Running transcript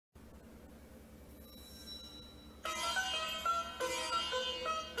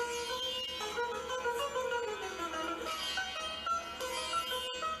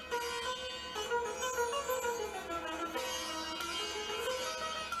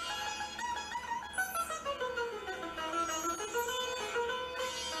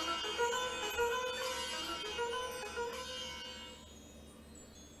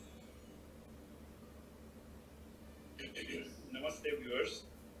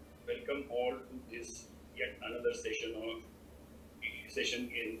welcome all to this yet another session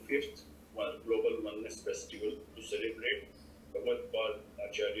in 5th Global Oneness Festival to celebrate Bhagavad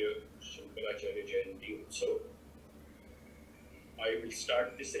Acharya Shankaracharya Jayanti Utsav. I will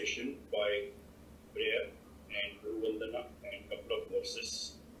start the session by prayer and Guru Vandana and couple of verses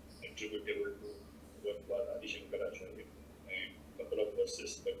attributable to Bhagavad Adi Shankaracharya and couple of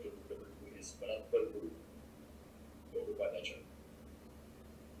verses attributable to his Paratpar Guru Prabhupadacharya.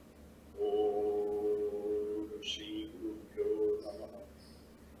 Om Shri Gurubhyo Namaha.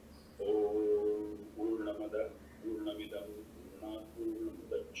 Om Purnamada Purnamidam Purnat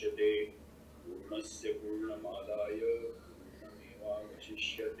Purnamudachyate Purnasya Purnamadaya Purnameva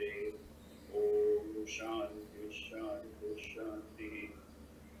Vashishyate. Om Shanti Shanti Shanti.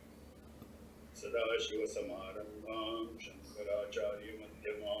 Sadashiva Samarambham Shankaracharya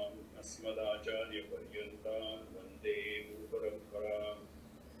Madhyamam Asmadacharya Paryantam Vande Guru Paramparam.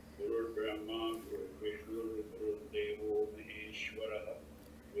 Guru Brahma, Guru Vishnu, Guru Devo Maheshwara,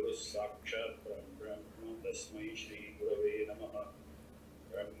 Guru Sakshat Brahma, Tasmai Shri Gurave Namaha.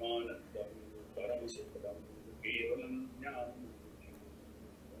 Brahmanandam Paramasukadam Kevalam Jnanam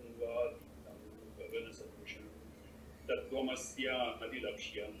Vaditam Gagana Sapusham Tattvamasya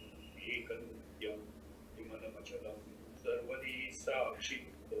Adilakshyan Ekanityam Himadamachalam Sarvadi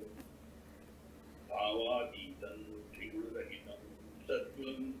Sakshitam Bhavaditam Trigurrahitam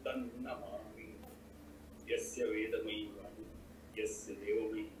Tattvam Tannamami Yasya Vedamai Vani Yasya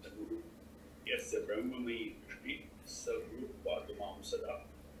Devamai Tanu Yasya Brahmamai Drishti Saguru Patumam Sada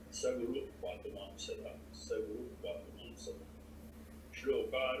Saguru Patumam Sada Saguru Patumam Sada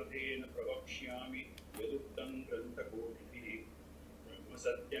Shlokardena Pravakshyami Yaduktam Grantakoti Brahma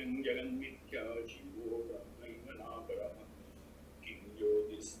Satyam Jagan Mithya Jivo Brahmaimanapara Kim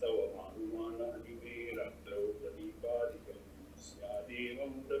Yodistava Manumana Anime Ratrau Pradipaditam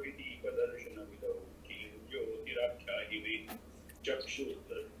Devam Daviti Padarshana Vidau Kim Jyotirakhyahime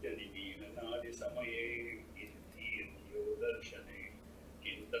Chakshutratyanivina Nadi Samaye Indhiryo Darshane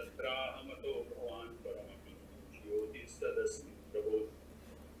Kintatrahamato Bhavan Paramaki Jyotisadasmi Prabhu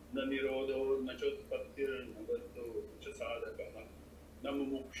Na Nirodho Na Chotpatir Navato Chasadakaha Na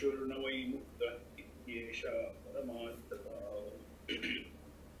Mumukshur Na Vai Mukta Ityesha Paramataka.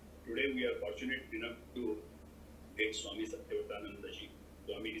 Today we are fortunate enough to get Swami Satyavratananda ji,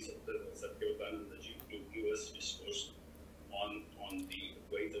 SWAMINI Satyavratananda ji to give us discourse on the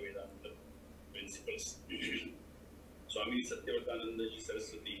Advaita Vedanta principles. Swami Satyavratananda ji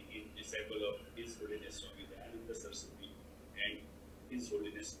Saraswati is disciple of His Holiness Swami Dayananda Saraswati and His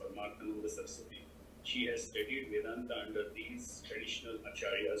Holiness Paramatmananda Saraswati. She has studied Vedanta under these traditional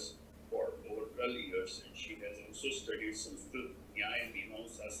acharyas for over 12 years, and she has also studied Sanskrit, Nyaya,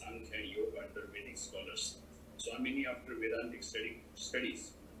 Mimamsa, Sankhya and Yoga under Vedic scholars. SWAMINI, after Vedantic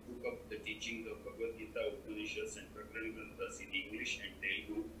studies, took up the teaching of Bhagavad Gita, Upanishads and Prakarana Granthas in English and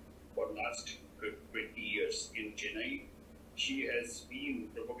Telugu for last 20 years. In Chennai, she has been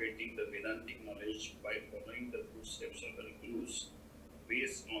propagating the Vedantic knowledge by following the footsteps of her gurus.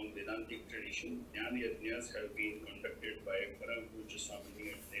 Based on Vedantic tradition, Jnana Yajnas have been conducted by Param Pujya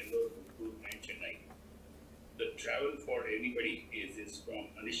Swamini at Nellore, Gurukul and Chennai. The travel for anybody is from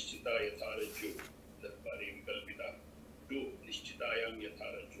Anishtita Yatharajyu Dharpare Vikalpita to Nishtitayam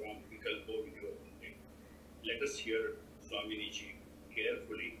Yatharajvam Vikalpo Vidyavante. Let us hear Swamini ji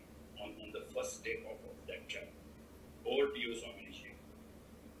carefully on the first step of that chapter. Over to you, Swamini ji.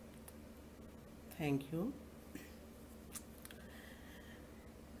 Thank you.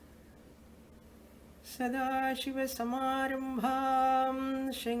 Sadashivasamarambham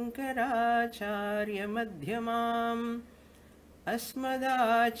Shankaracharya Madhyamam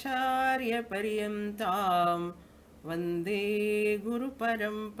Asmadacharya Paryantam Vande Guru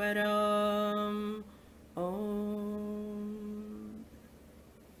Paramparam. Om.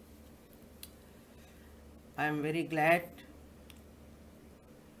 I am very glad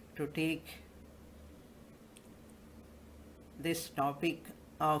to take this topic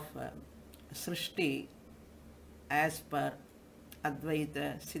of Srishti as per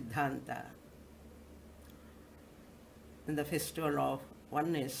Advaita Siddhanta in the festival of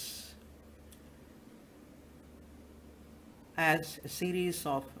oneness as a series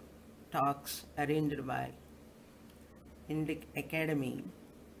of talks arranged by Indic Academy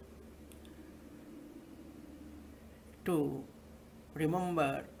to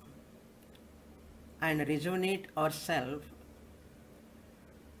remember and rejuvenate ourselves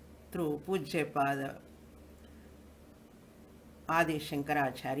through Pujyapada Adi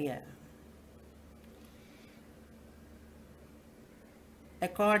Shankaracharya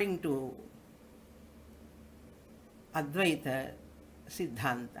according to Advaita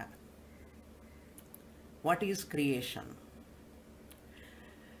Siddhanta. what is creation?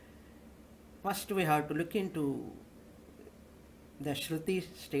 First we have to look into the Shruti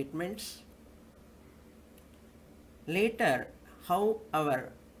statements. Later, how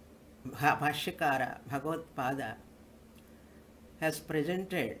our Bhashyakara Bhagavad-pada has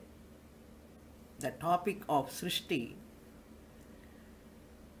presented the topic of Srishti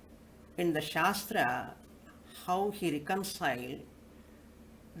in the Shastra, how he reconciled.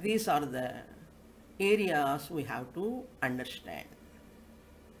 These are the areas we have to understand.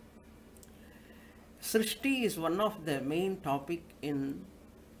 Srishti is one of the main topic in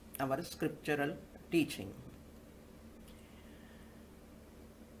our scriptural teaching.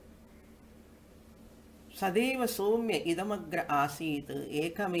 Sadeva somya idamagra asit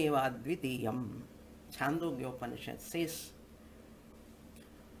ekameva advitiyam. Chandogya Upanishad says,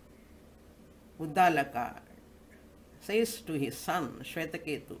 Uddalaka says to his son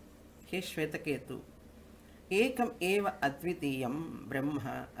Shvetaketu, he Shvetaketu, Ekam eva advitiyam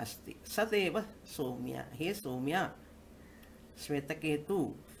brahma asti. Sadeva somya, he Somya,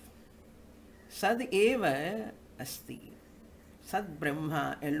 Shvetaketu, Sad eva asti. Sad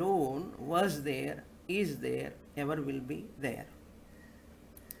Brahma alone was there, is there, ever will be there.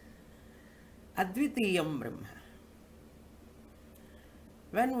 Advitiyam Brahma.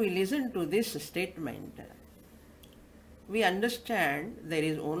 When we listen to this statement, we understand there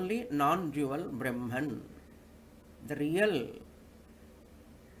is only non-dual Brahman. The real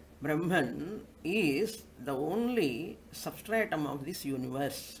Brahman is the only substratum of this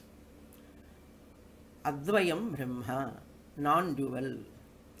universe. Advayam Brahma, non-dual,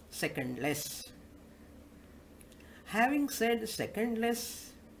 secondless. Having said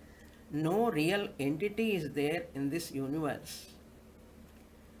secondless, no real entity is there in this universe.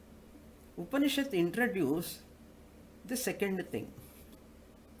 Upanishad introduce the second thing.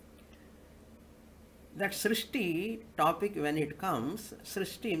 That Srishti topic, when it comes,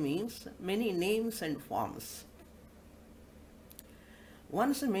 Srishti means many names and forms.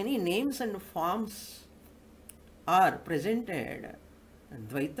 Once many names and forms are presented,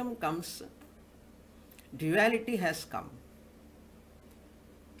 Advaitam comes, duality has come.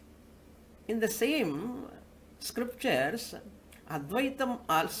 In the same scriptures, Advaitam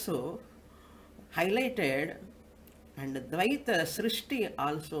also highlighted and Advaita Srishti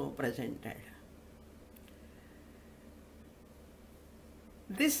also presented.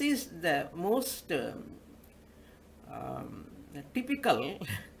 This is the most typical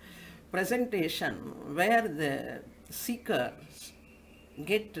presentation where the seekers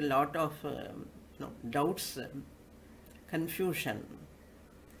get a lot of doubts, confusion.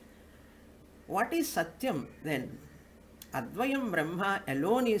 What is Satyam then? Advayam Brahma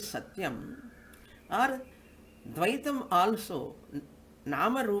alone is Satyam, or Dvaitam also,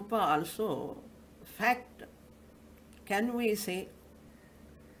 Nama Rupa also, fact? Can we say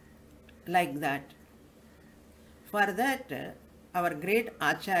like that? For that, our great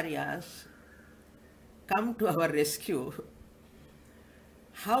acharyas come to our rescue.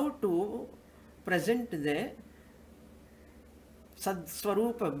 How to present the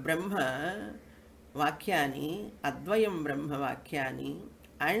Sadswarupa Brahma Vakyani, Advayam Brahma Vakyani,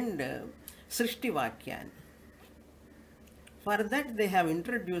 and Srishti Vakyani. For that, they have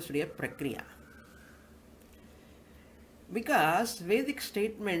introduced a prakriya. Because Vedic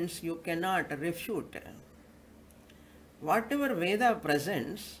statements you cannot refute. Whatever Veda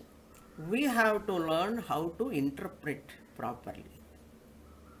presents, we have to learn how to interpret properly.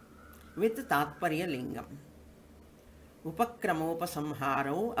 With Tatparya Lingam.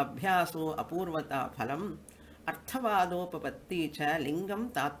 Upakramopasamharo abhyaso apurvata phalam arthavadopapatti cha lingam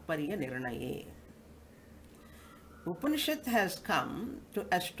tatparya nirnaye. Upanishad has come to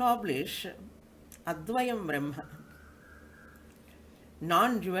establish Advayam Brahma,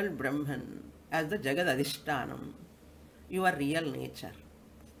 non-dual Brahman, as the Jagad Adhishtanam, your real nature.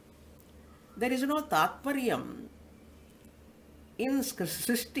 There is no Tatparyam in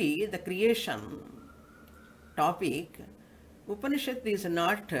Srishti, the creation topic. Upanishad is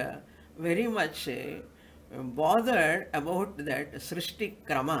not very much bothered about that Srishti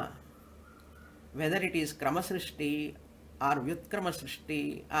Krama, whether it is Krama Srishti or Vyutkrama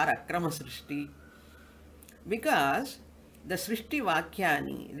Srishti or Akrama Srishti, because the Srishti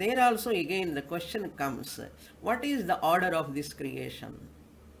Vakyani, there also again the question comes, what is the order of this creation?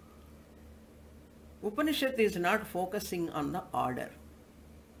 Upanishad is not focusing on the order.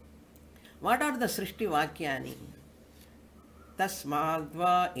 What are the Srishti Vakyani?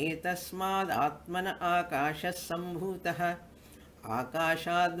 Tasmadva etasmad atmana akashas sambhutaha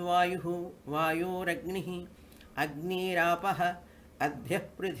akashad vayuhu vayoragnihi agnirapaha adhyah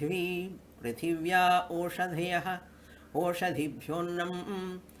prithvi Prithivya oshadhayah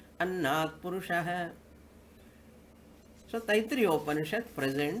oshadhibhyonnam annat purushah. So Taittiriya Upanishad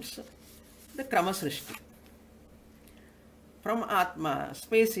presents the Krama Srishti. From Atma,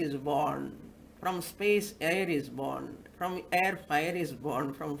 space is born. From space, air is born. From air, fire is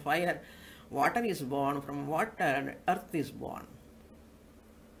born. From fire, water is born. From water, earth is born.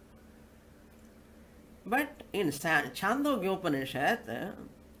 But in Chandogya Upanishad,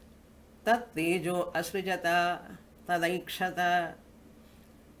 tat tejo asrijata tadaikshata.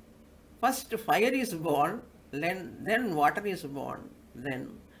 First fire is born, then water is born,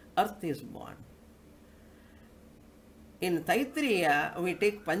 then earth is born. In Taittiriya, we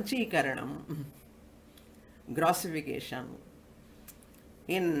take Panchikaranam, grossification.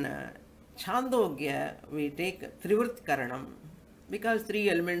 In Chandogya, we take Trivritkaranam, because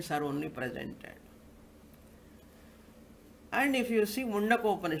three elements are only presented. And if you see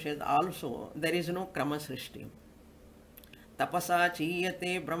Mundakopanishad also, there is no Krama Srishti. Tapasa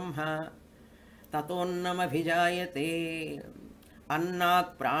chiyate brahma, tatonnam abhijayate,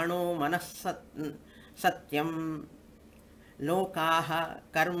 annat prano manas satyam, lokaha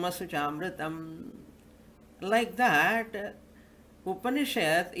karmasu chamritam. Like that,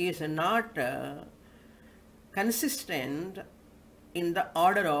 Upanishad is not consistent in the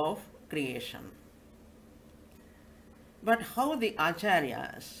order of creation. But how the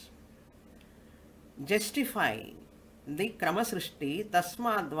Acharyas justify the Krama Srishti,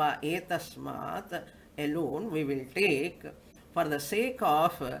 tasmadva etasmat alone we will take for the sake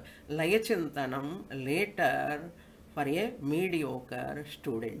of Layachintanam later for a mediocre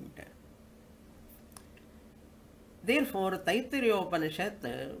student. Therefore, Taittiriya Upanishad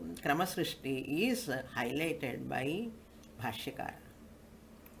Krama Srishti is highlighted by Bhashyakara.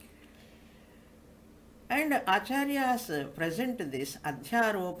 And Acharyas present this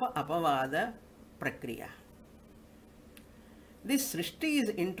Adhyaropa Apavada Prakriya. This Srishti is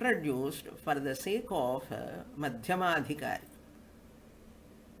introduced for the sake of Madhyamadhikari,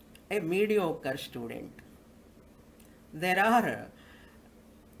 a mediocre student. There are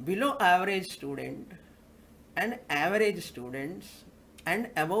below average student and average students and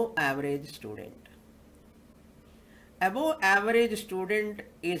above average student. Above average student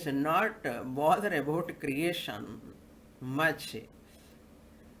is not bothered about creation much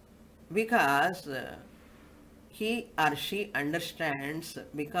because he or she understands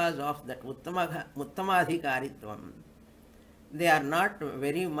because of that Uttamadhikaritvam. They are not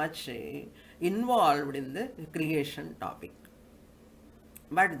very much involved in the creation topic.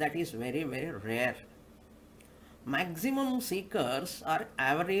 But that is very, very rare. Maximum seekers are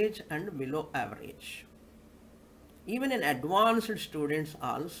average and below average. Even in advanced students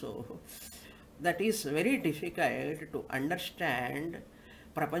also, that is very difficult to understand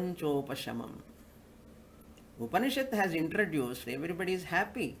Prapanchopashamam. Upanishad has introduced, everybody is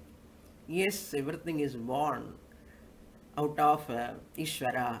happy. Yes, everything is born out of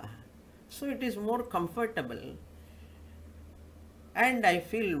Ishvara. So it is more comfortable. And I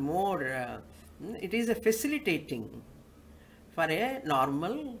feel more, it is a facilitating for a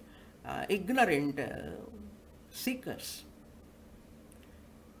normal, ignorant seekers.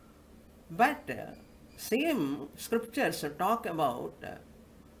 But same scriptures talk about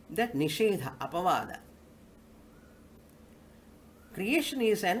that Nishedha, Apavada. Creation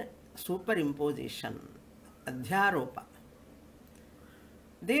is an superimposition, Adhyaropa.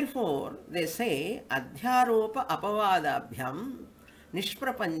 Therefore, they say, Adhyaropa Apavadabhyam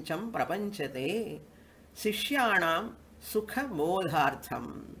Nishprapancham Prapanchate Sishyanam Sukha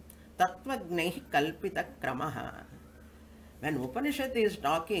Bodhartham Tattvajnai Kalpita Kramaha. When Upanishad is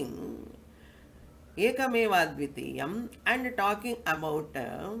talking Ekameva Advitiyam and talking about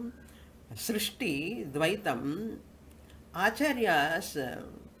Srishti, Dvaitam, Acharyas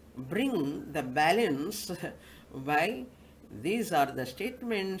bring the balance by these are the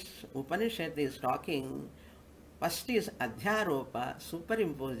statements Upanishad is talking. First is Adhyaropa,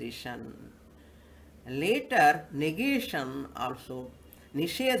 superimposition. Later, negation also.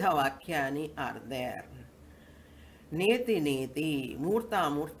 Nishedha Vakyani are there. Neti Neti, Murta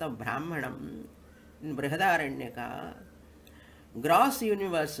Murta Brahmanam, in Brihadaranyaka, gross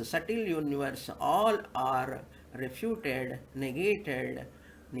universe, subtle universe, all are refuted, negated,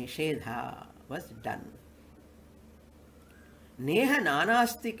 Nishedha was done. Neha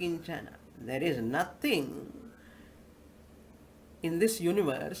Nanasti Kinchana, there is nothing in this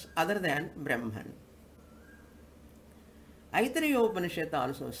universe other than Brahman. Aitariya Upanishad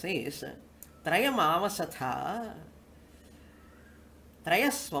also says, Trayam Avasatha,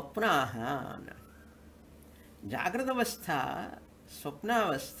 Trayaswapnaha, Jagratavastha,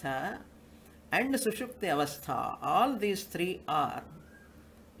 Swapnavastha, and Sushupti Avastha, all these three are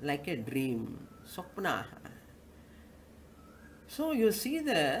like a dream, Swapna. So you see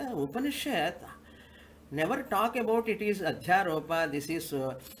the Upanishad never talk about it is Adhyaropa, this is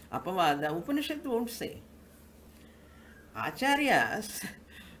Apavada. Upanishad won't say. Acharyas,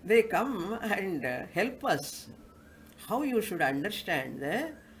 they come and help us how you should understand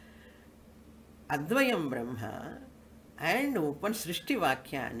the Advayam Brahma and Srishti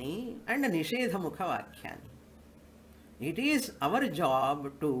Vakyani and Nishedha Mukha Vakyani. It is our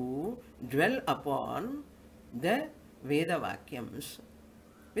job to dwell upon the Veda Vakyams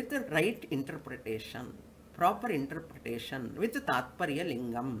with the right interpretation, proper interpretation, with the Tatparya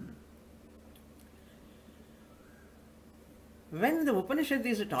Lingam. When the Upanishad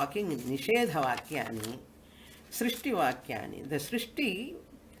is talking Nishedha Vakyani, Srishti Vakyani, the Srishti,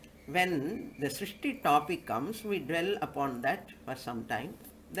 when the Srishti topic comes, we dwell upon that for some time.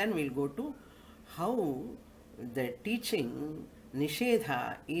 Then we'll go to how the teaching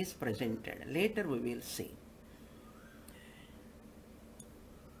Nishedha is presented. Later we will see.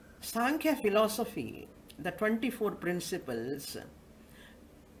 Sankhya philosophy, the 24 principles,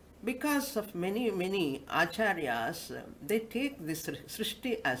 because of many acharyas, they take this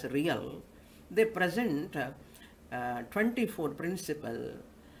Srishti as real. They present 24 principles,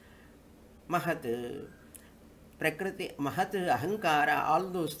 Mahat, Prakriti, Mahat, Ahankara, all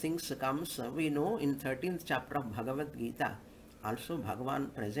those things comes. We know in 13th chapter of Bhagavad Gita, also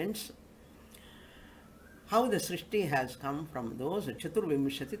Bhagavan presents how the Srishti has come from those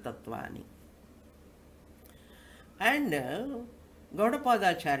Chaturvimshati Tattvani. And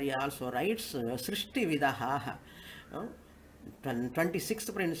Gaudapadacharya also writes Srishti Vidaha, 26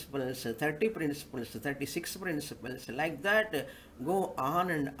 principles, 30 principles, 36 principles, like that go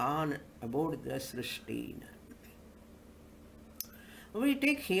on and on about the Srishti. We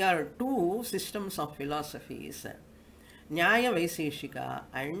take here two systems of philosophies, Nyaya Vaiseshika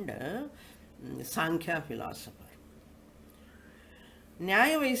and Sankhya philosopher.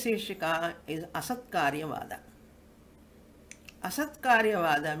 Nyaya Vaiseshika is Asatkaryavada.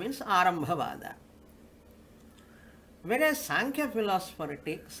 Asatkaryavada means Arambhavada. Whereas Sankhya philosopher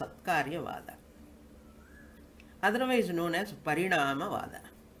takes Satkaryavada, otherwise known as Parinamavada.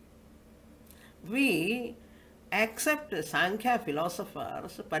 We accept Sankhya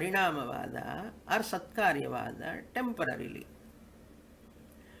philosophers Parinamavada or Satkaryavada temporarily.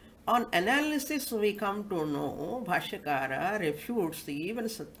 On analysis, we come to know Bhashyakara refutes even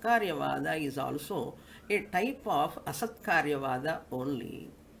Satkaryavada is also a type of Asatkaryavada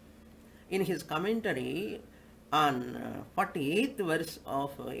only. In his commentary on 48th verse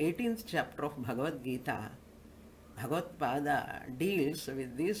of 18th chapter of Bhagavad Gita, Bhagavad-pada deals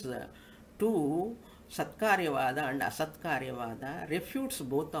with these two, Satkaryavada and Asatkaryavada, refutes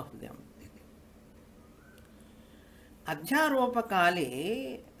both of them.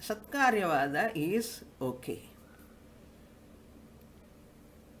 Adhyaropakale, Satkaryavada is okay.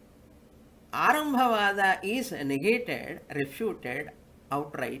 Arambhavada is negated, refuted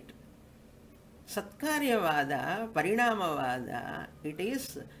outright. Satkaryavada, Parinamavada, it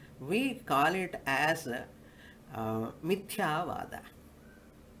is, we call it as Mithyavada.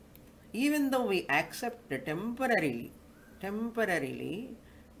 Even though we accept temporarily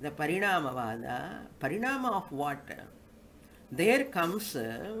the Parinamavada, Parinama of what? There comes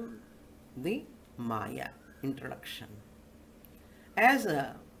the Maya, introduction. As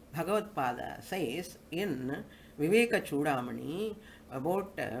Bhagavad-pada says in Viveka Chudamani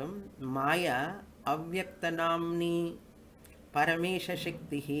about Maya, Avyaktanamni, Paramesha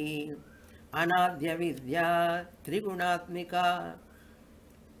Shaktihi, Anadya Vidya, Trigunatmika,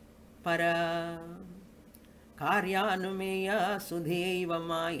 Para Karyanumeya Sudhaiva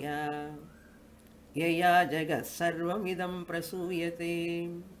Maya, Yaya Jagat Sarvamidam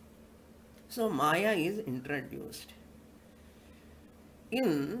Prasuyate. So Maya is introduced.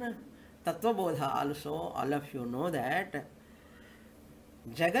 In Tattvabodha also, all of you know that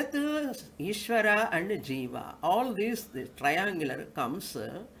Jagat, Ishvara and Jiva, all this triangular comes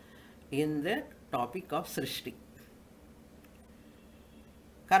in the topic of Srishti.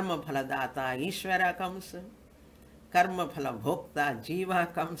 Karma Phaladata Ishvara comes, Karma Phala Bhokta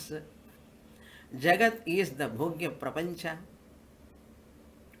Jiva comes, Jagat is the Bhogya Prapancha.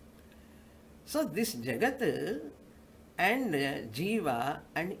 So this Jagat and Jiva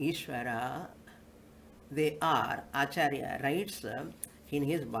and Ishvara, they are, Acharya writes in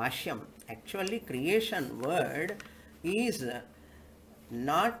his Bhashyam, actually creation word is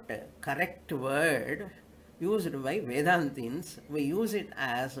not correct word used by Vedantins. We use it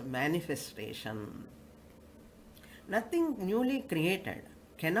as manifestation. Nothing newly created,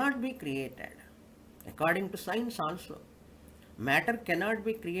 cannot be created. According to science also, matter cannot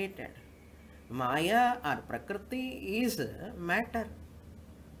be created. Maya or Prakriti is matter.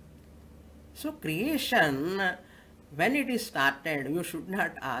 So creation, when it is started, you should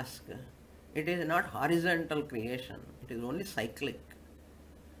not ask. It is not horizontal creation. It is only cyclic.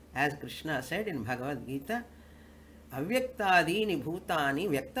 As Krishna said in Bhagavad Gita, Avyaktadini bhutani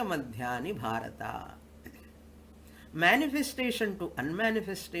vyaktamadhyani bharata. Manifestation to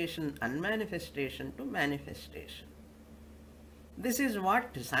unmanifestation, unmanifestation to manifestation. This is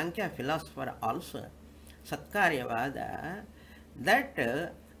what Sankhya philosopher also, Satkaryavada, that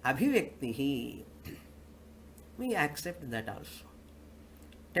abhivyaktihi, we accept that also.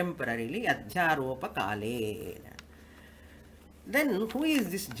 Temporarily, adhyaropa kale. Then who is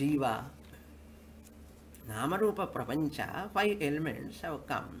this jiva? Namarupa prapancha, 5 elements have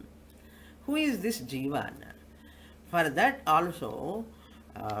come. Who is this jiva? For that also,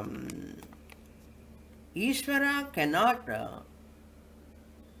 Ishvara cannot,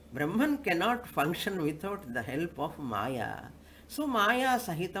 Brahman cannot function without the help of Maya. So Maya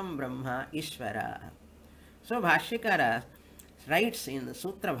sahitam Brahma Ishvara. So Bhashyakara writes in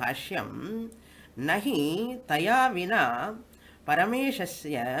Sutra Bhashyam, Nahi taya vina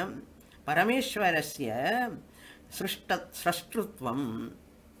parameshwarasya srashtrutvam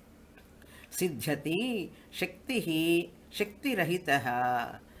siddhyati shakti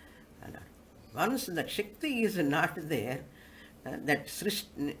rahitaha. Once that Shakti is not there, that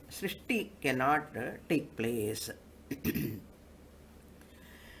Srishti cannot take place.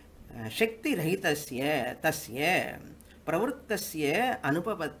 Shakti rahitasya tasya pravrittasya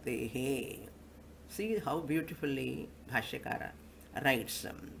anupapattehe. See how beautifully Bhashyakara writes.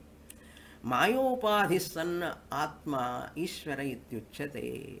 Mayopadhisan atma ishvara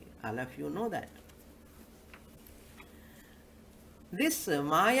ityuchyate. All of you know that. This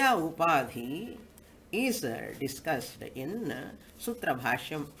Maya Upadhi is discussed in Sutra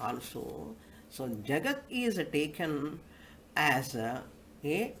Bhashyam also. So Jagat is taken as a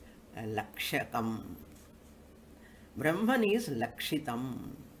Lakshakam. Brahman is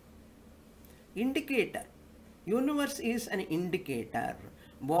Lakshitam. Indicator. Universe is an indicator.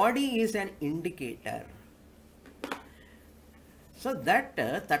 Body is an indicator. So that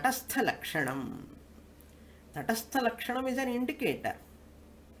Tatastha Lakshanam. Tatastha Lakshanam is an indicator.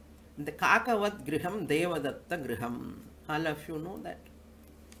 The Kakavat Griham, Devadatta Griham. All of you know that.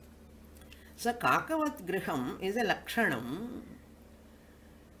 So Kakavat Griham is a Lakshanam.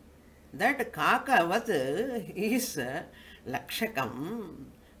 That Kakavat is Lakshakam.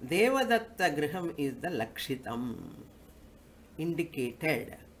 Devadatta Griham is the Lakshitam.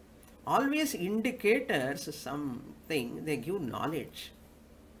 Indicated. Always indicators something, they give knowledge.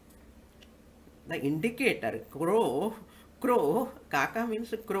 The indicator, crow, kaka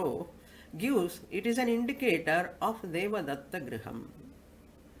means crow, gives, it is an indicator of Devadatta Griham.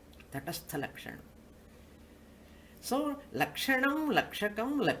 Tatastha Lakshanam. So, Lakshanam,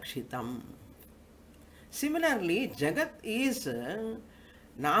 Lakshakam, Lakshitam. Similarly, Jagat is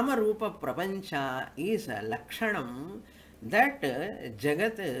Nama Rupa Prapancha is Lakshanam, that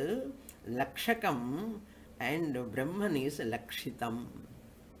Jagat Lakshakam and Brahman is Lakshitam.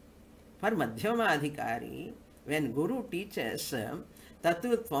 For Madhyamadhikari, when Guru teaches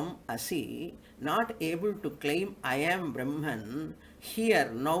Tatutvam Asi, not able to claim I am Brahman,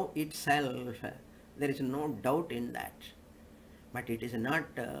 here, now itself, there is no doubt in that. But it is not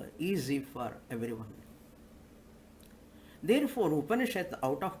easy for everyone. Therefore, Upanishad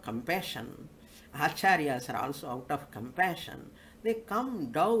out of compassion, Acharyas are also out of compassion, they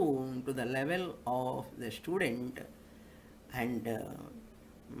come down to the level of the student and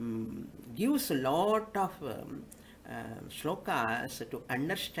gives a lot of shlokas to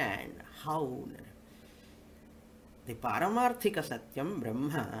understand how the Paramarthika Satyam,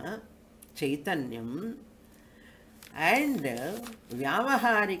 Brahma, Chaitanyam and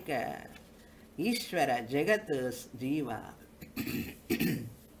Vyavaharika Ishvara, Jagat, Jiva.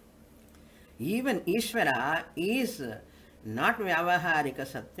 Even Ishvara is not Vyavaharika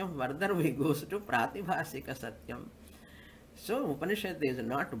Satyam, further we goes to Pratibhasika Satyam. So Upanishad is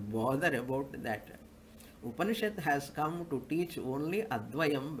not bother about that. Upanishad has come to teach only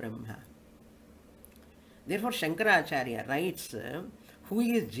Advayam Brahma. Therefore Shankaracharya writes, who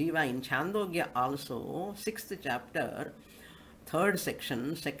is Jiva in Chandogya also, 6th chapter, 3rd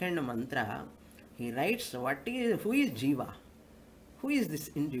section, 2nd mantra, he writes, who is Jiva? Who is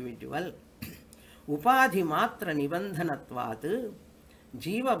this individual? Upadhi matra nibandhanatvat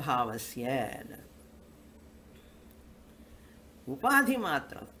Jiva bhavasya. Upadhi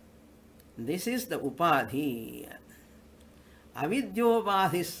matra. This is the Upadhi.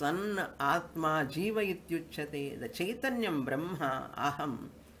 Avidyobadhi san atma jiva ityuchyate. The Chaitanyam Brahma aham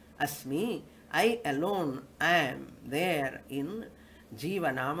asmi. I alone am there in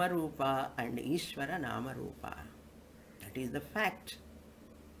Jiva Namarupa and Ishvara Namarupa. That is the fact.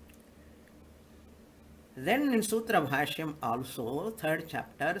 Then in Sutra Bhashyam also, 3rd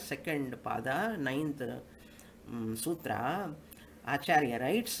chapter, 2nd pada, 9th sutra, Acharya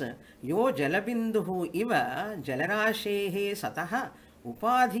writes, Yo jalabinduhu iva jalarashehe sataha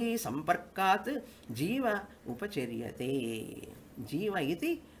upadhi samparkat jiva upacharyate. Jiva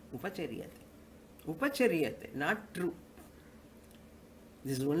iti upacharyate. Upacharyate, not true.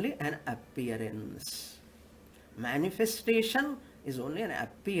 This is only an appearance. Manifestation is only an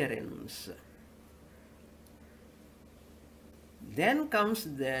appearance. Then comes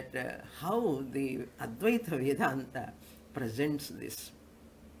that how the Advaita Vedanta presents this.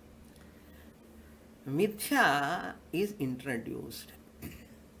 Mithya is introduced.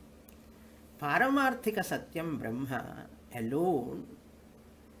 Paramarthika Satyam Brahma alone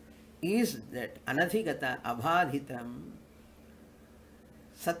is that Anadhigata Abhadhitam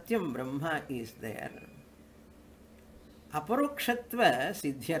Satyam Brahma is there. Aparokshatva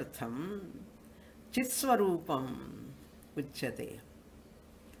Siddhyartham Chitswarupam Uchyate.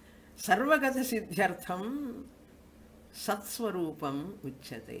 Sarvagata Siddhyartham Satswarupam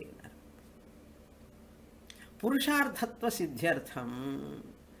Uchyate. Purusharthatva Siddhyartham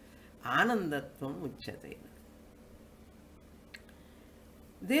Anandatvam Uchyate.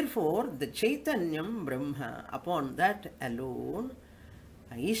 Therefore, the Chaitanyam Brahma, upon that alone,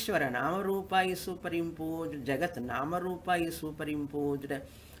 Ishvara Namarupa is superimposed, Jagat Namarupa is superimposed,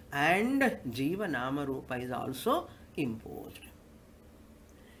 and Jiva Namarupa is also imposed.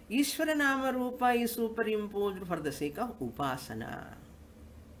 Ishvara Namarupa is superimposed for the sake of Upasana.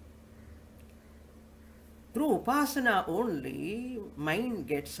 Through Upasana only, mind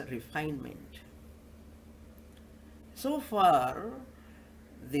gets refinement. So for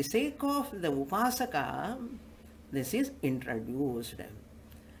the sake of the Upasaka, this is introduced.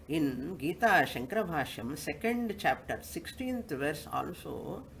 In Gita Shankara Bhashyam, 2nd chapter, 16th verse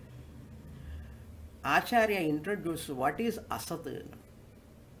also, Acharya introduced what is asat.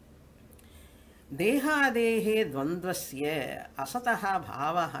 Deha dehe dvandvasya asataha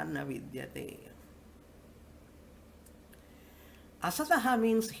bhavaha na vidyate. Asataha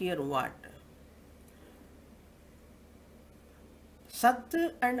means here what? Sat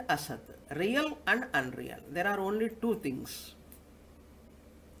and asat, real and unreal. There are only two things.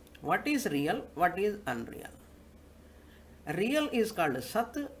 What is real? What is unreal? Real is called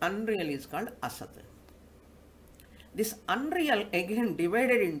Sat, unreal is called Asat. This unreal again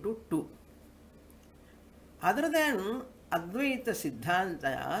divided into two. Other than Advaita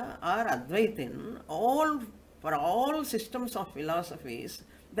Siddhanta or Advaitin, for all systems of philosophies,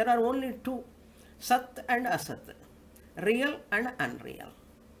 there are only two, Sat and Asat, real and unreal.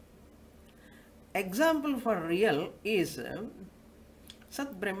 Example for real is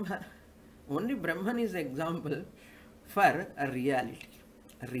Sat Brahma. Only Brahman is example for a reality,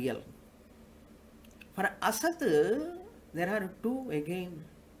 real. For Asat, there are two again.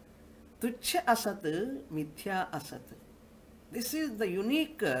 Tuchya Asat, Mithya Asat. This is the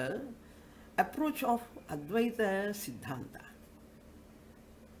unique approach of Advaita Siddhanta.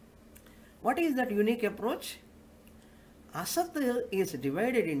 What is that unique approach? Asat is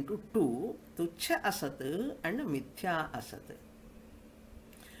divided into two, Tuchya Asat and Mithya Asat.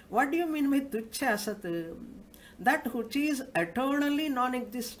 What do you mean by Tuchya Asat? That which is eternally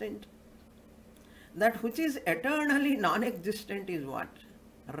non-existent. That which is eternally non-existent is what?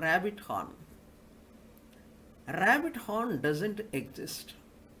 Rabbit horn. Rabbit horn doesn't exist.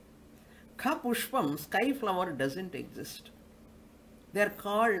 Pushpam, sky flower, doesn't exist. They are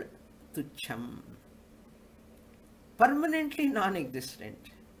called Tucham. Permanently non-existent.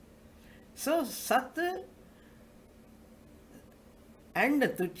 So Sat and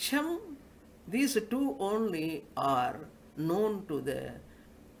Tucham, these two only are known to the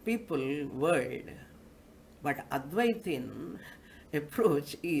people world. But Advaitin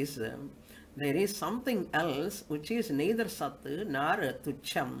approach is there is something else which is neither Sat nor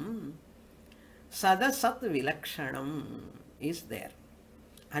Tucham. Sada Sat Vilakshanam is there.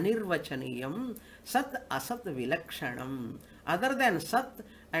 Anirvachaniyam Sat Asat Vilakshanam. Other than Sat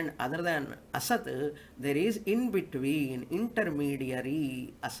and other than Asat, there is in between,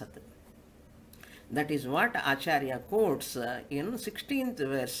 intermediary Asat. That is what Acharya quotes in 16th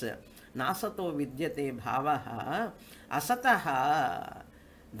verse. Nasato vidyate bhavaha asataha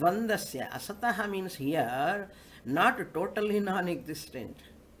dvandasya. Asataha means here not totally non-existent,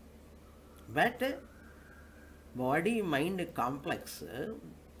 but body-mind complex,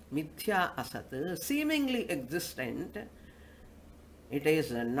 mithya asat, seemingly existent. It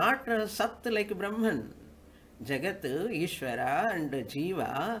is not Sat like Brahman. Jagat, Ishvara and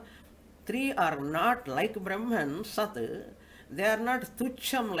Jiva, three are not like Brahman, Sat. They are not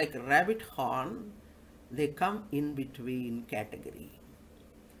tucham like rabbit horn. They come in between category.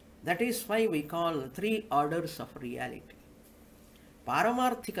 That is why we call three orders of reality.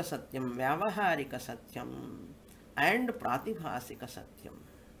 Paramarthika Satyam, Vyavaharika Satyam and Pratibhasika Satyam.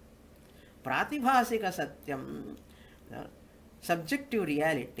 Pratibhasika Satyam, subjective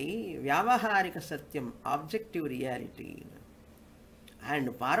reality, Vyavaharika Satyam, objective reality, and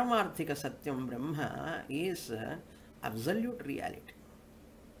Paramarthika Satyam Brahma is absolute reality.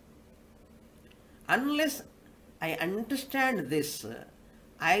 Unless I understand this,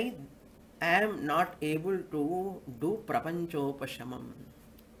 I am not able to do Prapanchopashamam.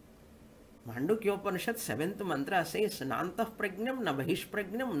 Mandukyopanishad 7th mantra says, Nantah pragnam, na bahish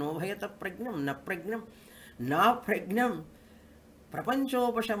pragnam, no bhayata pragnam, na pragnam, na pragnam,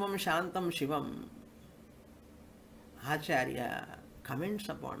 Prapanchopashamam shantam shivam. Acharya comments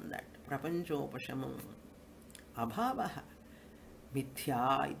upon that. Prapanchopashamam abhavaha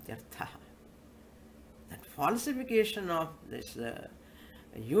mithya ityartha. That falsification of this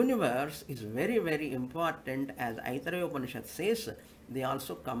universe is very, very important, as Aitareya Upanishad says. They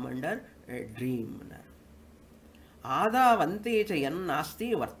also come under a dream. Adavante cha yan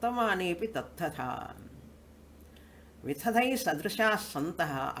nasti vartamanepi tattatha. Vithadai sadrishah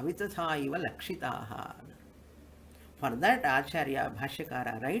santaha avitatha iva lakshitaha. For that, Acharya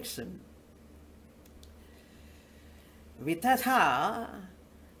Bhashyakara writes, Vitatha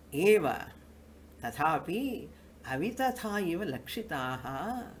eva tathapi avitatha iva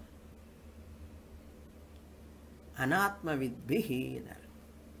lakshitaha anatma vidbihi.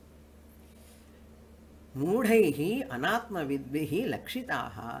 Mudhaihi anatma vidbihi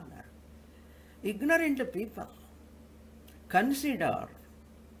lakshitaha. Ignorant people consider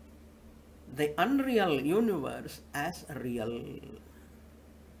the unreal universe as real.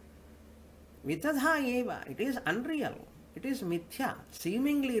 Vitadha eva, it is unreal. It is mithya,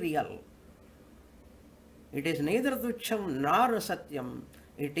 seemingly real. It is neither tucham nor satyam.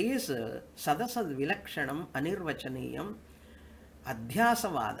 It is sadasad vilakshanam anirvachaniyam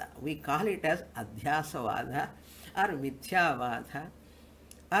adhyasavada. We call it as adhyasavada or mithyavada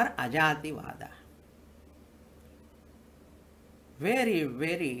or ajativada. Very,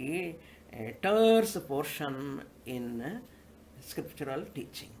 very terse portion in scriptural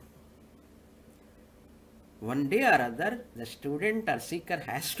teaching. One day or other, the student or seeker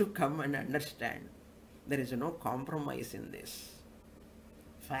has to come and understand. There is no compromise in this.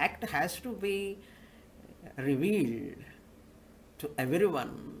 Fact has to be revealed to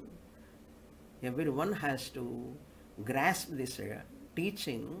everyone. Everyone has to grasp this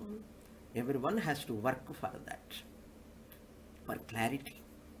teaching. Everyone has to work for that, for clarity.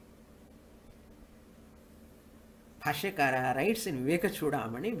 Bhashyakara writes in Viveka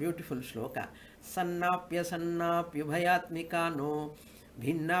Chudamani, beautiful shloka. Sannapya sannapya bhayatmikano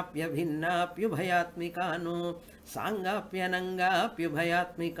भिन्नाप्य भिन्नाप्य भयात्मिकानो सांगाप्य नंगाप्य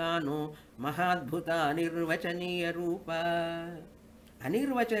भयात्मिकानो महाद्भुता निर्वचनीय Rupa.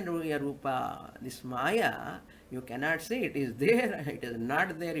 Anirvachanaya Rupa, this Maya, you cannot say it is there, it is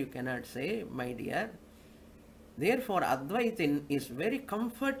not there, you cannot say, my dear. Therefore, Advaitin is very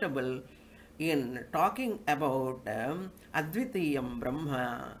comfortable in talking about Advitiyam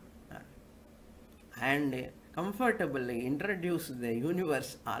Brahma and comfortably introduce the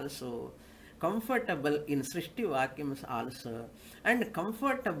universe also, comfortable in Srishti Vakyams also, and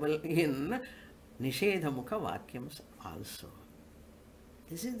comfortable in Nishedha Mukha Vakyams also.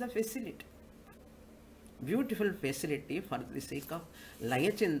 This is the facility. Beautiful facility for the sake of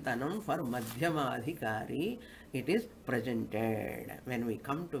Layachintanam for Madhyamadhikari. It is presented. When we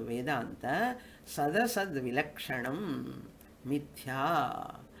come to Vedanta, Sadasad Vilakshanam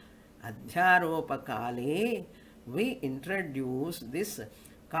Mithya Adhyaropakale, we introduce this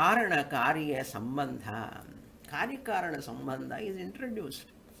Karana Karya Sambandha. Karya-Karana Sambandha is introduced.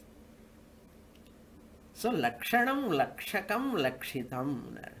 So, Lakshanam, Lakshakam,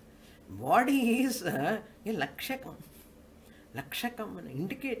 Lakshitam. Body is a Lakshakam. Lakshakam, an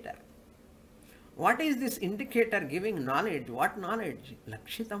indicator. What is this indicator giving knowledge? What knowledge?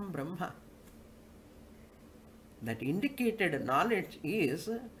 Lakshitam Brahma. That indicated knowledge is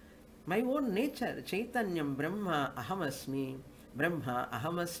my own nature. Chaitanyam Brahma Ahamasmi. Brahma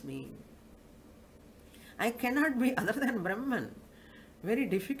Ahamasmi. I cannot be other than Brahman. Very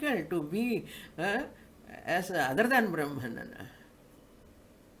difficult to be as other than Brahman.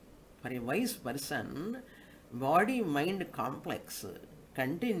 For a wise person, body-mind complex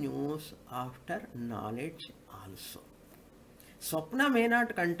continues after knowledge also. Swapna may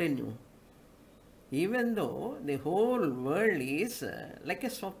not continue, even though the whole world is like a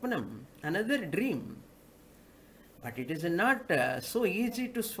swapnam, another dream. But it is not so easy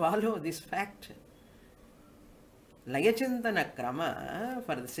to swallow this fact. Layachintana krama,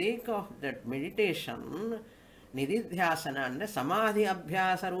 for the sake of that meditation, nididhyasana and samadhi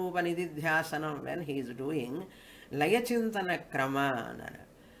abhyasa rupa nididhyasana, when he is doing layachintana krama,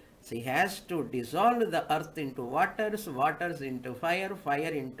 so he has to dissolve the earth into waters, waters into fire,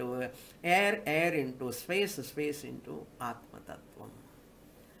 fire into air, air into space, space into Atma Tattvam.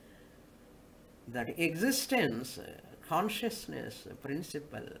 That existence, consciousness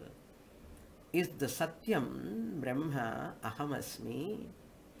principle is the Satyam Brahma Ahamasmi,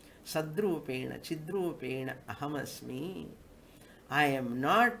 Sadrupena, Chidrupena Ahamasmi. I am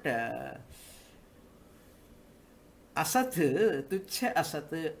not Asat, Tuchya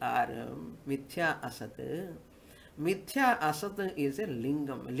Asat or Mithya Asat. Mithya Asat is a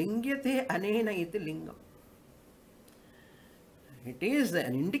lingam. Lingyate anena iti lingam. It is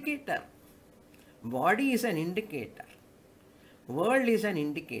an indicator. Body is an indicator. World is an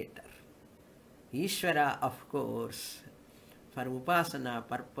indicator. Ishvara, of course, for Upasana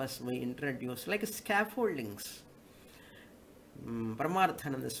purpose we introduce like scaffoldings.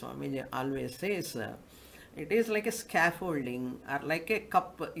 Paramarthananda Swamini always says, it is like a scaffolding or like a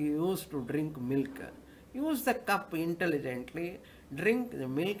cup you use to drink milk. Use the cup intelligently, drink the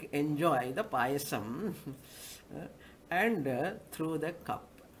milk, enjoy the payasam and through the cup.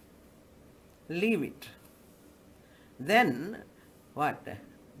 Leave it. Then what?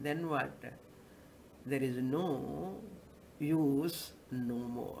 Then what? There is no use no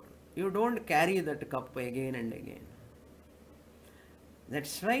more. You don't carry that cup again and again.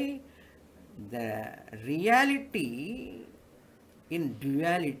 That's why the reality in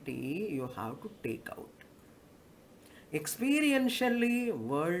duality you have to take out. Experientially,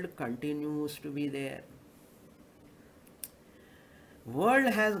 world continues to be there.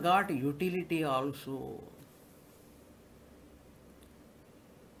 World has got utility also.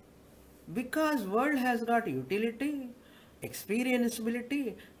 Because world has got utility,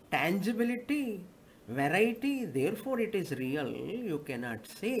 experienceability, tangibility, variety, therefore it is real, you cannot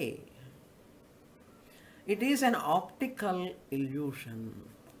say. It is an optical illusion.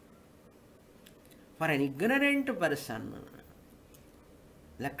 For an ignorant person,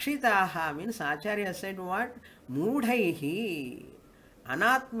 Lakshitaha means Acharya said what? Mudhaihi,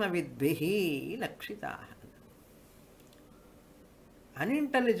 Anatmavidbihi, Lakshitaha.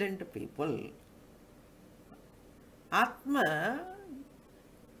 Unintelligent people, Atma,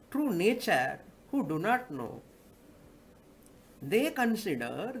 true nature, who do not know, they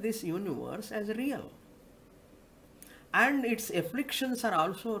consider this universe as real. And its afflictions are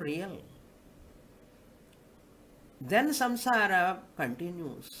also real. Then samsara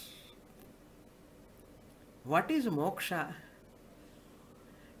continues. What is moksha?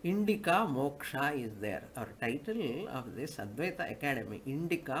 Indica Moksha is there. Our title of this Advaita Academy,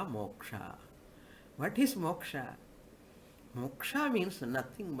 Indica Moksha. What is moksha? Moksha means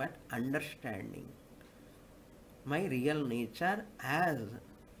nothing but understanding my real nature as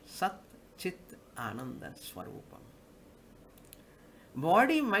Sat Chit Ananda Swarupam.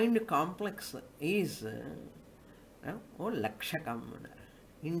 Body-mind complex is Lakshakam,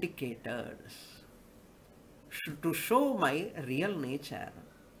 indicators to show my real nature.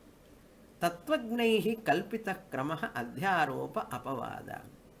 Tattvajnaihi kalpita kramaha adhyaropa apavada.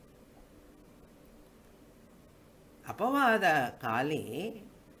 Apavada kale,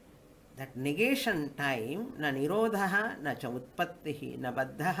 that negation time, na nirodhaha, na cha utpattihi, na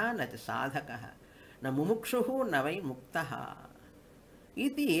baddhaha, na cha sadhakaha, na mumukshuhu, na vai muktaha.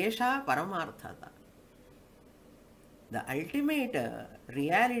 Iti esha paramarthata. The ultimate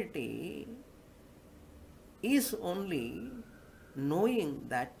reality is only knowing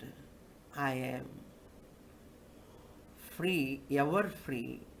that I am free, ever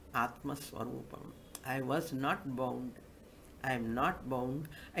free, Atma Swarupam. I was not bound. I am not bound.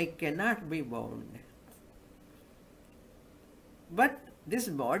 I cannot be bound. But this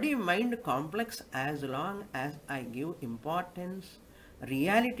body-mind complex, as long as I give importance,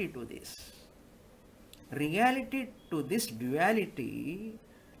 reality to this duality,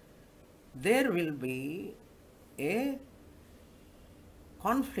 there will be a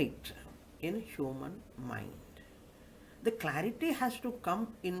conflict in human mind. The clarity has to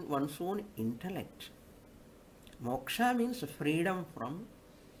come in one's own intellect. Moksha means freedom from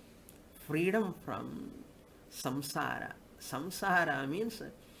samsara. Samsara means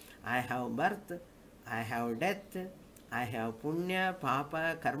I have birth, I have death, I have punya,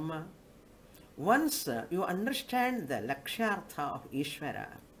 papa, karma. Once you understand the lakshartha of Ishvara,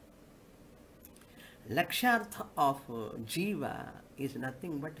 lakshartha of Jiva is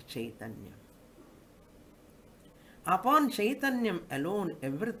nothing but Chaitanya. Upon Chaitanyam alone,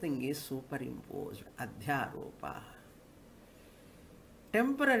 everything is superimposed, adhyaropa.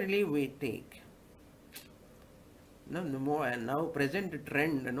 Temporarily we take. Now present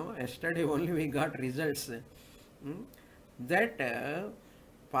trend, yesterday only we got results. That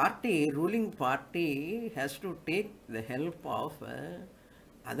ruling party has to take the help of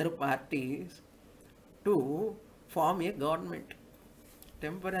other parties to form a government.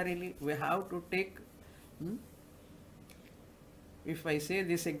 Temporarily we have to take. If I say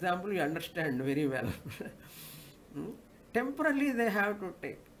this example, you understand very well. Temporarily they have to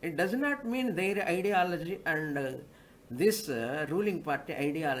take. It does not mean their ideology and this ruling party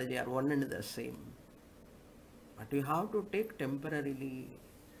ideology are one and the same. But you have to take temporarily.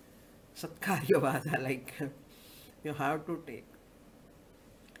 Satkaryavada, like you have to take.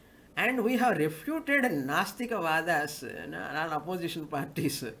 And we have refuted Nastikavadas, all opposition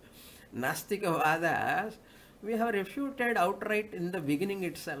parties. Nastikavadas, we have refuted outright in the beginning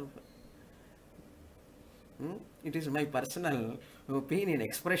itself. It is my personal opinion,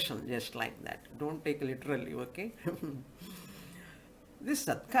 expression, just like that. Don't take literally, okay? This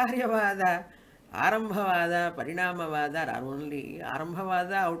Satkaryavada, Arambhavada, Parinamavada are only.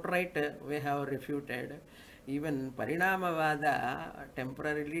 Arambhavada outright we have refuted. Even Parinamavada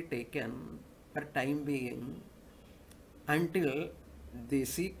temporarily taken for time being until the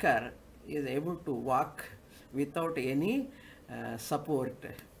seeker is able to walk without any support.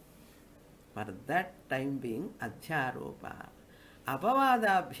 For that time being, adhyaropa,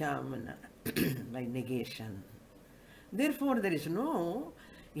 apavadabhyam by negation. Therefore, there is no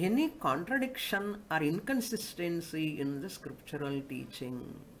any contradiction or inconsistency in the scriptural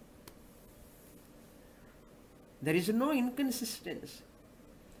teaching. There is no inconsistency.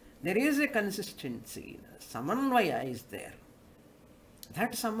 There is a consistency. Samanvaya is there.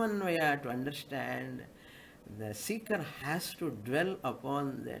 That samanvaya, to understand, the seeker has to dwell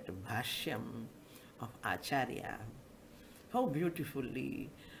upon that bhashyam of Acharya. How beautifully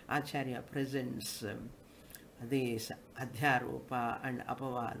Acharya presents this adhyaropa and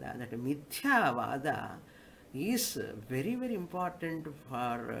apavada, that mithyavada is very, very important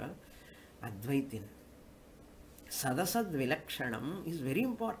for Advaitin. Sadasad vilakshanam is very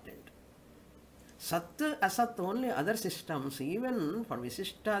important. Sat, asat, only other systems, even for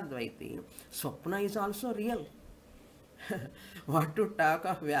Visishtadvaiti, Swapna is also real. What to talk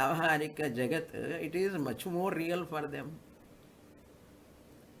of Vyavaharika Jagat, it is much more real for them.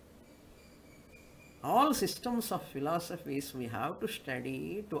 All systems of philosophies we have to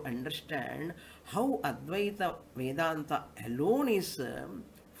study to understand how Advaita Vedanta alone is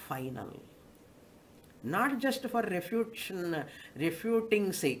final. Not just for refuting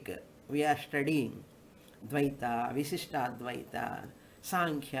sake. We are studying Dvaita, Visishtadvaita,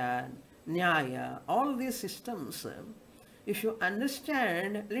 Sankhya, Nyaya, all these systems. If you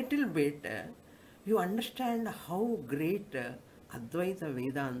understand little bit, you understand how great Advaita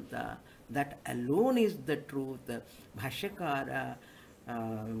Vedanta, that alone is the truth. Bhashyakara,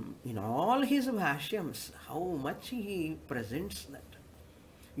 in all his bhashyams, how much he presents that.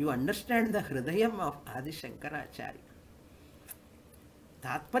 You understand the Hridayam of Adi Shankaracharya.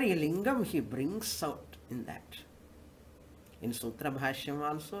 Tatparya Lingam he brings out in that. In Sutra Bhashyam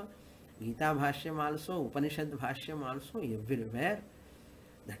also, Gita Bhashyam also, Upanishad Bhashyam also, everywhere.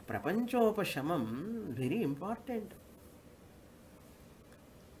 That Prapanchopashamam, very important.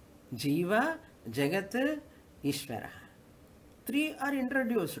 Jiva, Jagat, Ishvara. Three are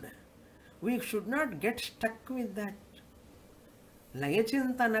introduced. We should not get stuck with that.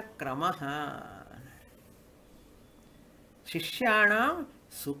 Layachintana kramaha. Shishyanam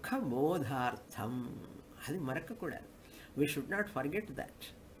sukha bodhartham. Adi marakakudadu. We should not forget that.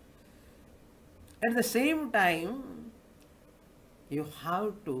 At the same time, you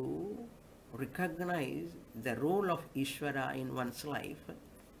have to recognize the role of Ishvara in one's life.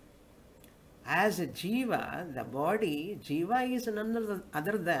 As a Jiva, the body, Jiva is none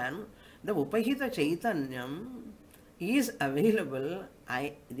other than the Upahita Chaitanyam is available.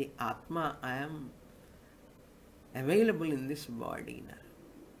 The Atma, I am available in this body.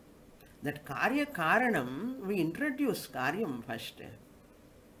 That Karya Karanam, we introduce Karyam first.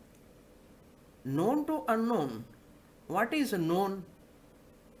 Known to unknown. What is known?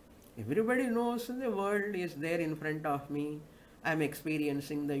 Everybody knows the world is there in front of me. I am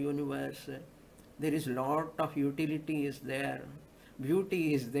experiencing the universe. There is lot of utility is there.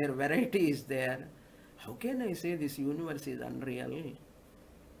 Beauty is there. Variety is there. How can I say this universe is unreal?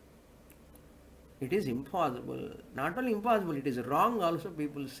 It is impossible. Not only impossible, it is wrong also,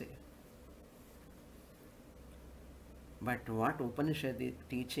 people say. But what Upanishad is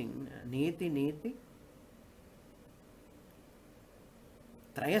teaching, neti neti,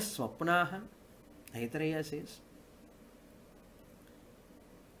 trayas swapnaha, Aitareya says.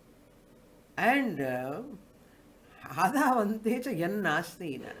 And adavante cha yan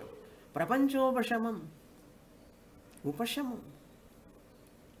nasti, prapanchopashamam, upashamam.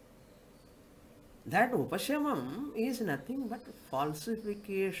 That upashamam is nothing but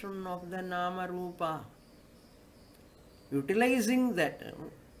falsification of the nama rupa. Utilizing that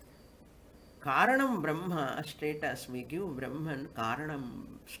Karanam Brahma status, we give Brahman Karanam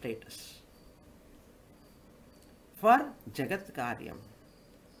status for Jagat Karyam.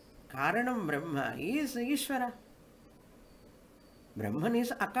 Karanam Brahma is Ishvara. Brahman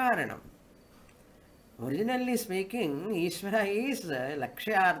is Akaranam. Originally speaking, Ishvara is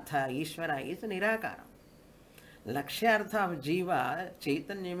Lakshyartha, Ishvara is Nirakara. Lakshyartha of Jiva,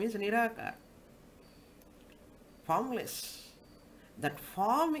 Chaitanyam is Nirakara. Formless. That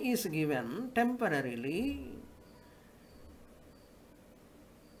form is given temporarily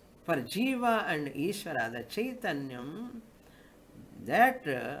for Jiva and Ishvara, the Chaitanyam, that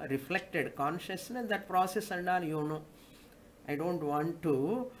reflected consciousness, that process and all you know. I don't want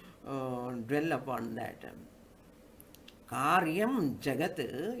to dwell upon that. Karyam Jagat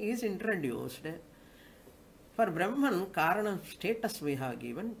is introduced. For Brahman, Karana status we have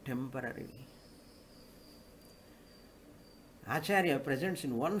given temporarily. Acharya presents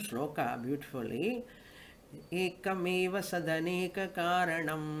in one shloka beautifully, Ekameva sadaneka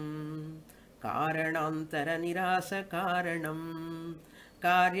karanam, karanantara nirasa karanam,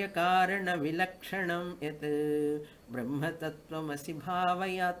 karya karana vilakshanam yat brahma tattvamasi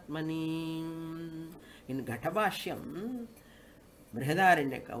bhavayatmani. In Ghatabhashyam,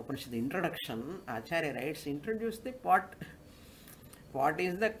 Brihadaranyaka Upanishad introduction, Acharya writes, introduce the pot. Pot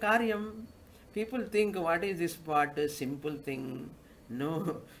is the karyam. People think, what is this pot? A simple thing.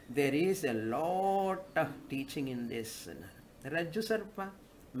 No, there is a lot of teaching in this. Rajju Sarpa,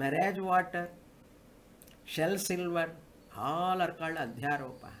 marriage water, shell silver, all are called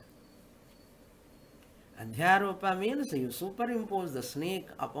Adhyaropa. Adhyaropa means you superimpose the snake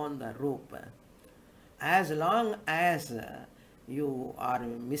upon the rope. As long as you are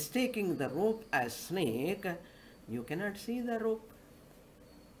mistaking the rope as snake, you cannot see the rope.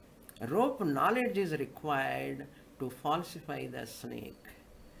 Rope knowledge is required to falsify the snake.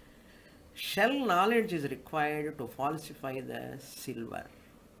 Shell knowledge is required to falsify the silver.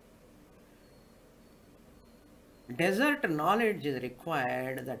 Desert knowledge is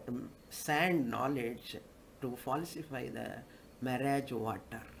required, that sand knowledge, to falsify the marriage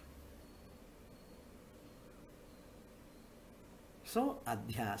water. So,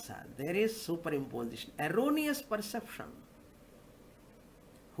 adhyasa, there is superimposition, erroneous perception.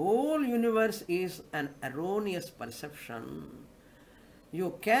 Whole universe is an erroneous perception.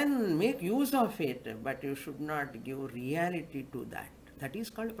 You can make use of it, but you should not give reality to that. That is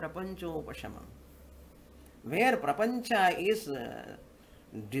called prapanchopashamam. Where prapancha is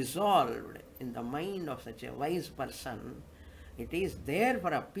dissolved in the mind of such a wise person, it is there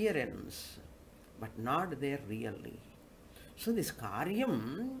for appearance, but not there really. So this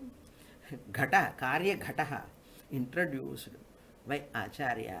karyam, ghata, karya ghataha, introduced by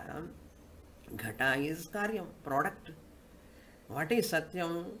Acharya. Ghata is karyam, product. What is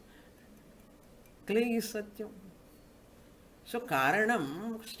satyam? Clay is satyam. So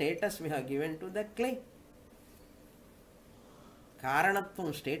karanam status we have given to the clay.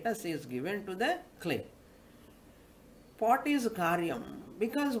 Karanatvam status is given to the clay. Pot is karyam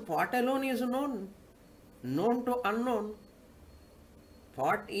because pot alone is known, known to unknown.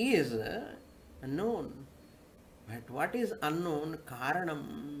 Pot is known. But what is unknown?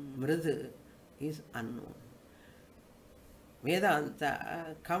 Karanam, mridha, is unknown.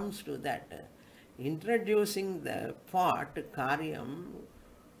 Vedanta comes to that, introducing the pot, karyam,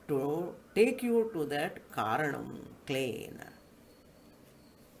 to take you to that karanam, clay.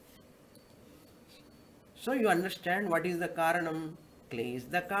 So you understand what is the karanam? Clay is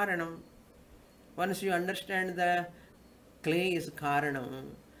the karanam. Once you understand the clay is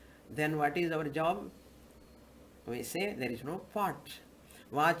karanam, then what is our job? We say there is no pot.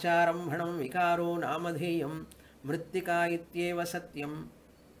 Vacharambhanam vikaro namadheyam mrittika ityeva satyam.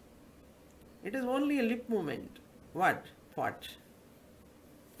 It is only a lip movement. What? Pot.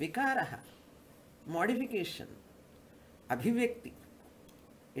 Vikaraha. Modification. Abhivyakti.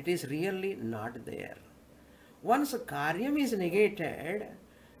 It is really not there. Once karyam is negated,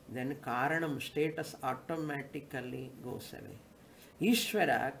 then Karanam status automatically goes away.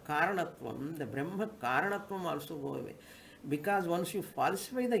 Ishvara Karanatvam, the Brahma Karanatvam also go away. Because once you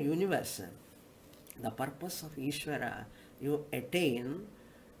falsify the universe, the purpose of Ishvara, you attain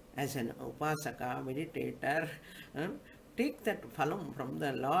as an upasaka, meditator, take that phalam from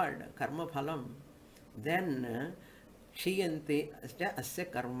the Lord, karma phalam, then Shiyante asya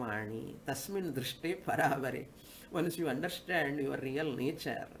karmani, tasmin drishte paravare. Once you understand your real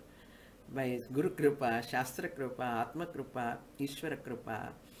nature, by Guru Kripa, Shastra Kripa, Atma Kripa, Ishvara Kripa,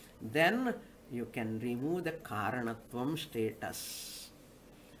 then you can remove the Karanatvam status.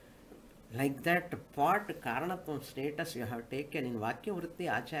 Like that pot Karanatvam status you have taken in Vakyavritti,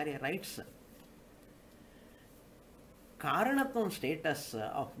 Acharya writes, Karanatvam status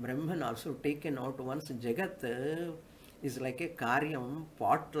of Brahman also taken out once Jagat is like a Karyam,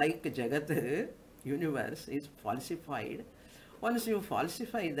 pot-like Jagat, universe is falsified. Once you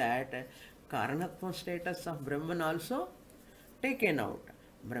falsify that, Karanatva status of Brahman also taken out.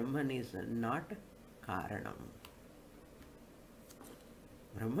 Brahman is not Karanam.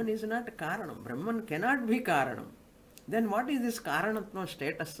 Brahman is not Karanam. Brahman cannot be Karanam. Then what is this Karanatva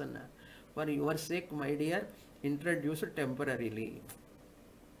status? For your sake, my dear, introduce it temporarily.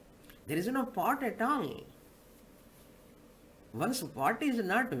 There is no pot at all. Once pot is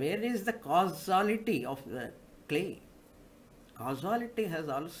not, where is the causality of the clay? Causality has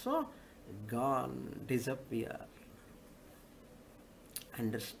also gone, disappeared.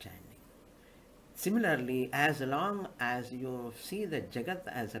 Understanding. Similarly, as long as you see the Jagat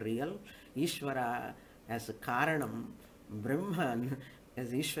as real, Ishvara as Karanam, Brahman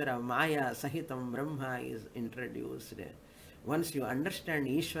as Ishvara, Maya, Sahitam, Brahma is introduced. Once you understand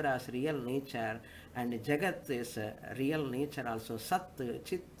Ishvara's real nature and Jagat is real nature also, Sat,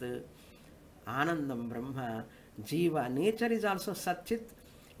 Chit, Anandam, Brahma, Jiva, nature is also Sat Chit,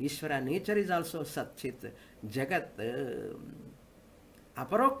 Ishvara nature is also Sat Chit, Jagat,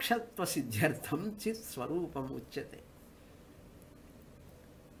 Aparokshatva Siddhyartham Chit Swarupam Uchyate.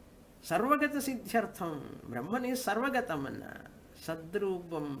 Sarvagata Siddhyartham, Brahman is Sarvagatam,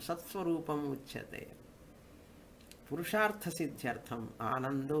 Sadrupam, Satswarupam Uchyate. Purushartha Siddhyartham,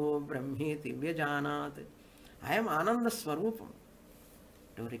 Anando Brahmeti Vyajanat. I am Ananda Swarupam.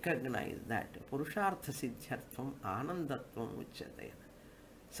 To recognize that Purushartha Siddhyartham Anandatvam Uchyate.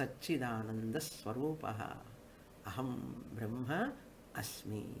 Satchidananda Swarupaha Aham Brahma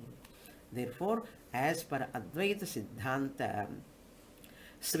Asmi. Therefore, as per Advaita Siddhanta,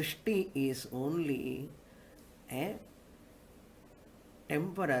 Srishti is only a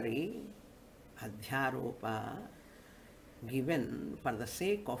temporary adhyaropa given for the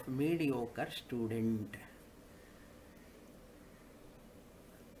sake of mediocre student.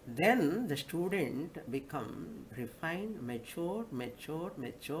 Then the student become refined, mature,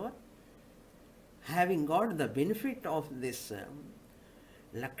 having got the benefit of this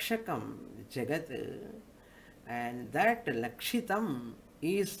Lakshakam Jagat, and that Lakshitam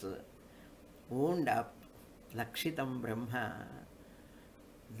is owned up, Lakshitam Brahma.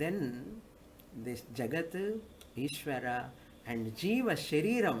 Then this Jagat, Ishvara and Jiva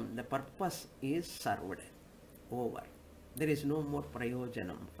Shariram, the purpose is served, over. There is no more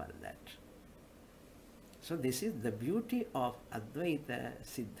prayojanam for that. So this is the beauty of Advaita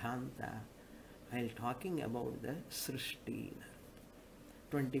Siddhanta while talking about the Srishti.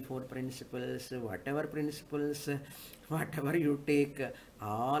 24 principles, whatever you take,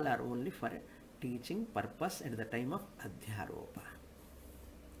 all are only for teaching purpose at the time of Adhyaropa.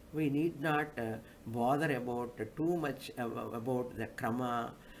 We need not bother about too much about the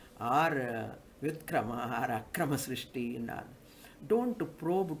Krama or Vyutkrama or Akrama Srishti and all. Don't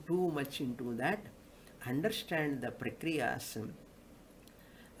probe too much into that. Understand the Prakriyas,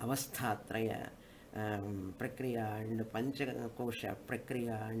 Avasthatraya, Prakriya and Panchakosha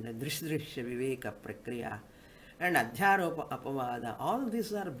Prakriya and Drishdrishya Viveka Prakriya and Adhyaropa Apavada. All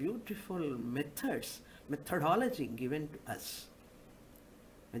these are beautiful methods, methodology given to us.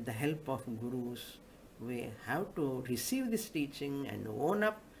 With the help of gurus, we have to receive this teaching and own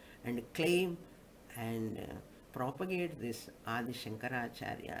up and claim and propagate this Adi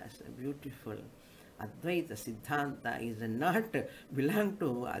Shankaracharya's beautiful Advaita Siddhanta is not belong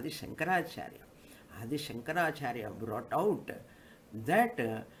to Adi Shankaracharya. Adi Shankaracharya brought out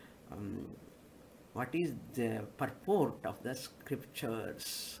that what is the purport of the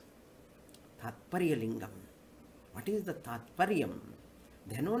scriptures, Tatparya Lingam. What is the Tatparyam?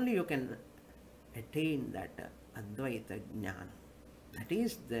 Then only you can attain that Advaita Jnana. That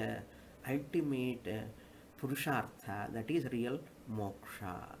is the ultimate Purushartha, that is real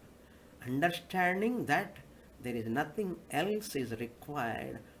moksha. Understanding that there is nothing else is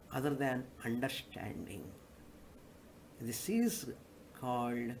required other than understanding. This is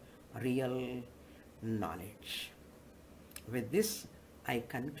called real knowledge. With this, I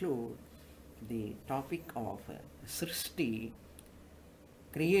conclude the topic of Srishti,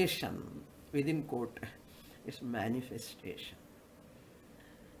 creation, within quote, is manifestation,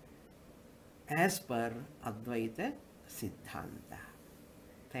 as per Advaita Siddhanta.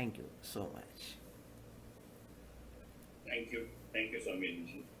 Thank you so much. Thank you,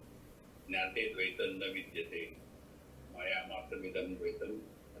 Swamini. Jnate Dvaitam na vidyate, maya matramidam Dvaitam,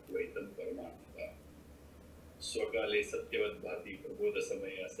 Advaitam Paramatma. Swakale Satyavat Bhati Prabodha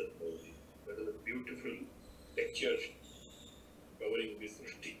Samaya Satbodhi. That is a beautiful lecture covering this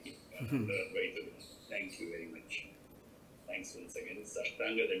Srishti under Advaita. Thank you very much. Thanks once again.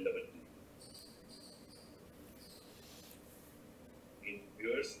 Sashtanga Dandavatni.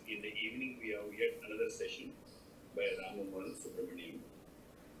 Viewers, in the evening we have yet another session by Ramamohan Subramaniam.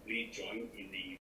 Please join in the